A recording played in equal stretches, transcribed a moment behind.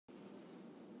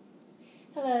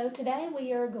Hello, today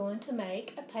we are going to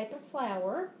make a paper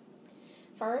flower.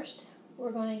 First,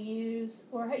 we're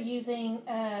using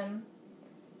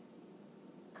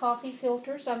coffee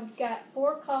filters. I've got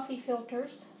 4 coffee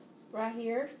filters right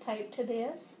here taped to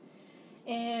this,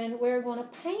 and we're going to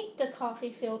paint the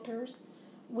coffee filters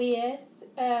with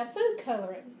food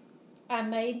coloring. I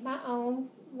made my own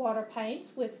water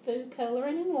paints with food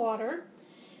coloring and water,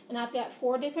 and I've got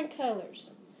 4 different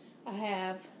colors. I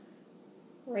have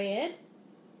red,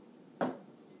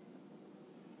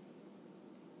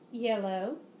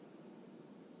 yellow,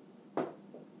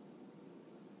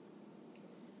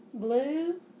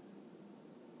 blue,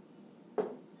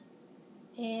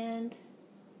 and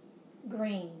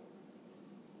green.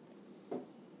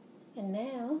 And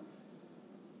now,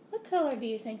 what color do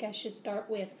you think I should start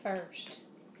with first?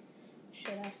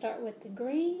 Should I start with the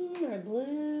green or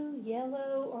blue,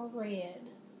 yellow, or red?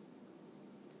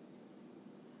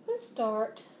 Let's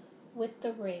start with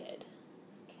the red,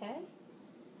 okay?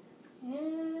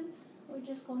 And we're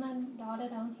just going to dot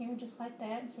it on here just like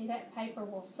that. And see, that paper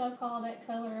will soak all that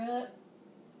color up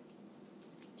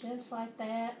just like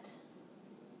that.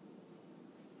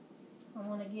 I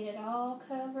want to get it all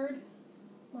covered,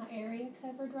 my area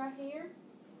covered right here.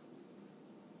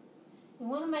 You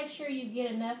want to make sure you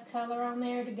get enough color on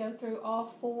there to go through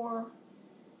all 4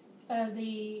 of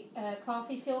the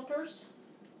coffee filters,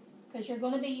 because you're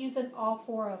going to be using all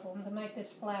 4 of them to make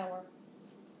this flower.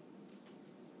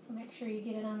 So make sure you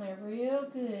get it on there real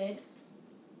good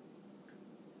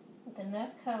with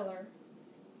enough color.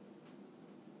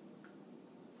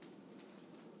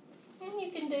 And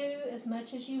you can do as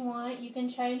much as you want. You can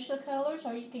change the colors,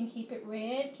 or you can keep it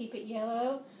red, keep it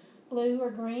yellow, blue, or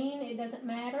green. It doesn't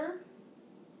matter.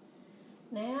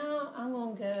 Now I'm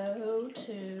going to go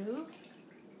to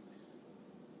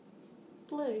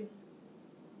blue.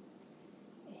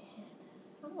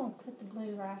 And I'm going to put the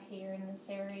blue right here in this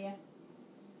area.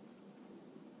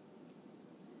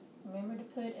 Remember to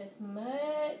put as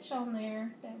much on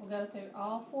there that will go through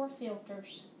all 4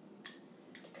 filters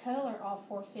to color all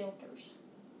 4 filters.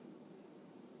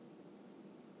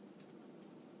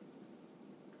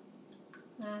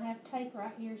 Now I have tape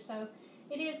right here, so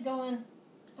it is going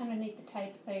underneath the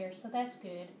tape there, so that's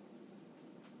good.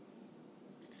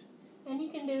 And you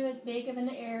can do as big of an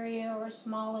area or as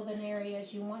small of an area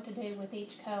as you want to do with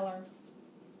each color.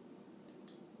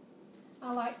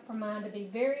 I like for mine to be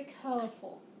very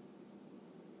colorful.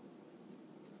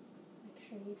 Make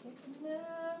sure you get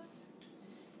enough.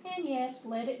 And yes,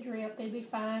 let it drip, it'll be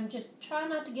fine. Just try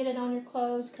not to get it on your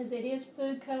clothes, because it is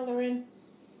food coloring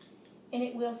and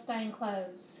it will stain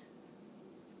clothes.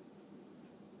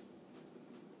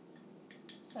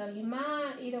 So you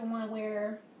might either want to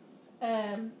wear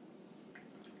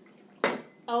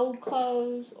old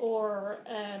clothes or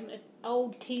an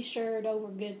old t-shirt over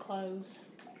good clothes.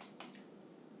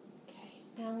 Okay,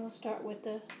 now I'm going to start with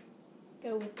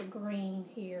go with the green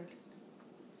here.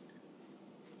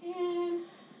 And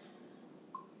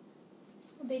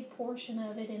a big portion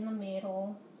of it in the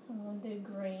middle. I'm going to do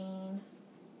green.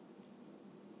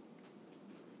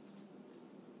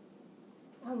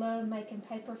 I love making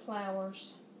paper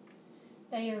flowers.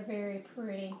 They are very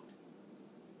pretty.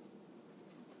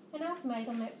 And I've made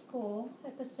them at school,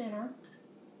 at the center.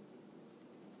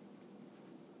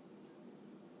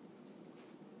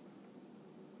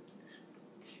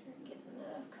 Make sure I get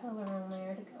enough color on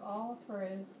there to go all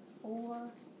through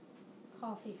 4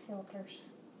 coffee filters.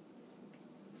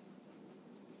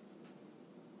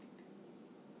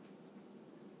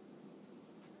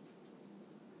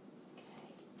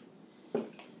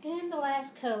 And the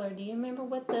last color, do you remember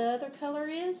what the other color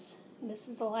is? This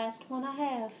is the last one I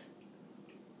have.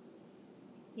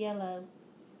 Yellow.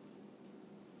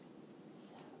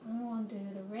 So I'm going to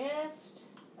do the rest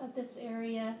of this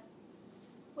area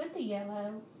with the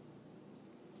yellow.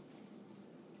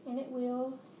 And it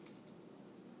will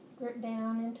drip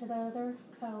down into the other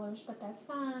colors, but that's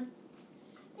fine.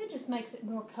 It just makes it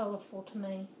more colorful to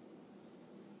me.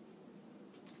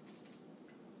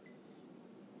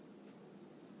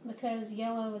 Because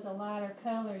yellow is a lighter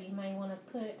color, you may want to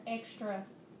put extra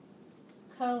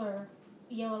color,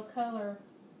 yellow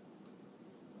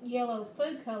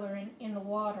food coloring in the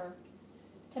water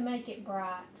to make it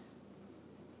bright.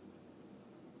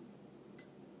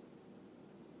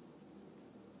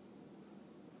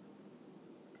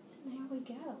 And there we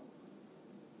go.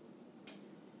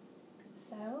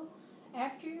 So,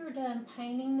 after you're done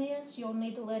painting this, you'll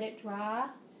need to let it dry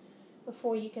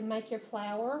before you can make your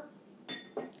flower.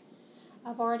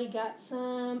 I've already got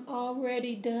some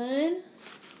already done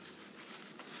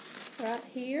right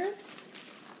here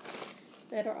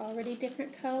that are already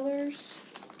different colors.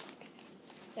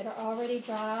 that are already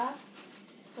dry.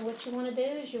 And what you want to do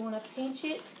is you want to pinch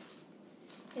it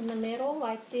in the middle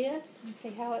like this, and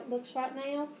see how it looks right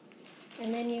now.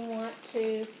 And then you want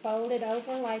to fold it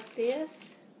over like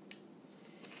this.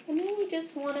 And then you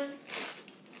just want to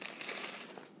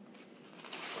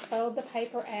fold the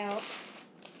paper out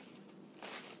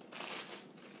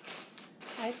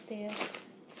like this.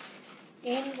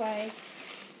 Anyway,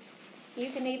 you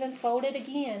can even fold it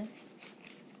again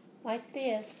like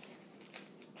this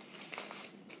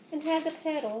and have the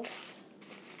petals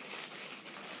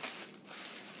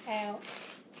out.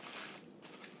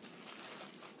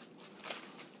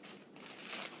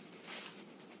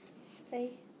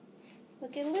 See?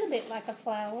 Looking a little bit like a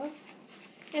flower.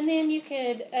 And then you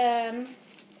could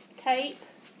tape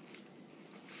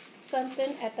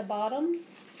something at the bottom,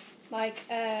 like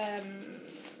a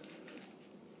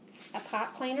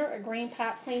pipe cleaner, a green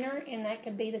pipe cleaner, and that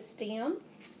could be the stem.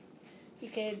 You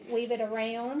could weave it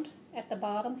around at the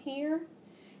bottom here,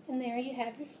 and there you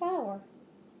have your flower.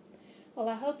 Well,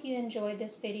 I hope you enjoyed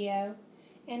this video,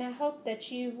 and I hope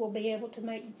that you will be able to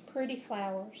make pretty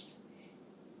flowers.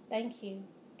 Thank you.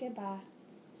 Goodbye.